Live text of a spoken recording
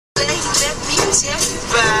let me tell you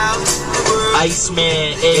about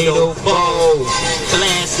IceMaN 804.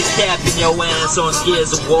 Blast the cap in your ass on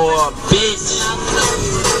Gears of War, bitch.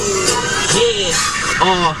 Yeah,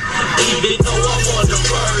 even though I'm on the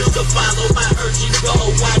verge to follow my urgent goal,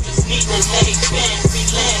 I just need to lay back,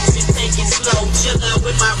 relax, and take it slow. Chill out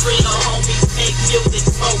with my real homies, make music,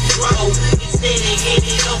 smoke, grow. Instead of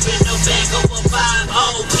hitting open the back of a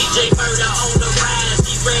 5-0. PJMurda on the rise,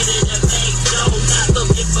 be ready to make dough. Not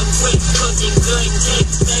looking for quick cooking, good kick,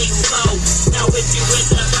 stay slow. Now if you in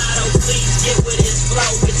the motto, please get with his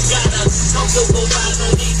flow. It's got a comfortable vibe, no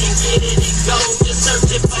need to get it and go. Just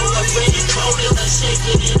searching for a ready moment, or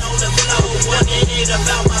shaking it on the floor. What it ain't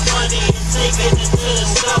about my money and taking it to the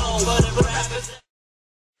soul. Whatever happens.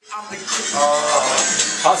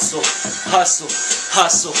 Hustle, hustle,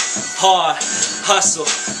 hustle, hard, hustle,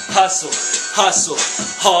 hustle, hustle,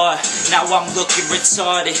 hard. Now I'm looking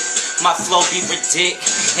retarded, my flow be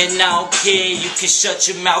ridiculous. And I don't care, you can shut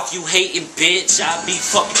your mouth, you hating bitch. I be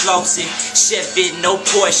fucking flossing, Chevy, no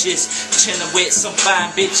Porsches. Chillin' with some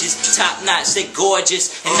fine bitches, top notch, they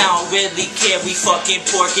gorgeous. And I don't really care, we fucking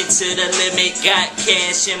porking to the limit. Got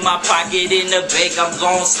cash in my pocket, in the bank, I'm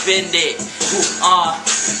gon' spend it.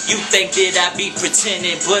 You think that I be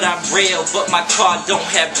pretending, but I'm real. But my car don't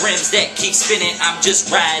have rims that keep spinning. I'm just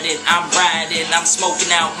riding, I'm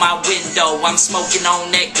smoking out my window. I'm smoking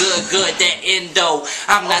on that good, that endo.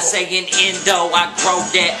 I'm not saying endo, I grow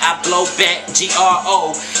that, I blow back,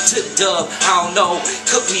 G-R-O to the dub, I don't know.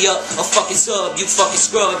 Cook me up a fucking sub, you fucking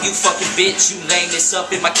scrub, you fucking bitch. You lame this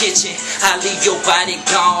up in my kitchen, I leave your body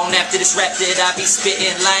gone after this rap that I be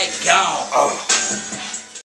spitting like gone.